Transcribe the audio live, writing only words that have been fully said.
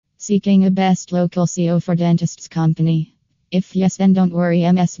Seeking a best local SEO for dentists company? If yes, then don't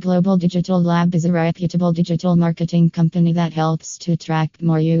worry. MS Global Digital Lab is a reputable digital marketing company that helps to attract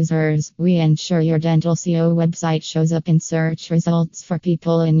more users. We ensure your dental SEO website shows up in search results for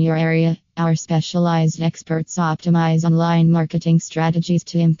people in your area. Our specialized experts optimize online marketing strategies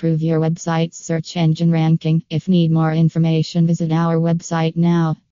to improve your website's search engine ranking. If need more information, visit our website now.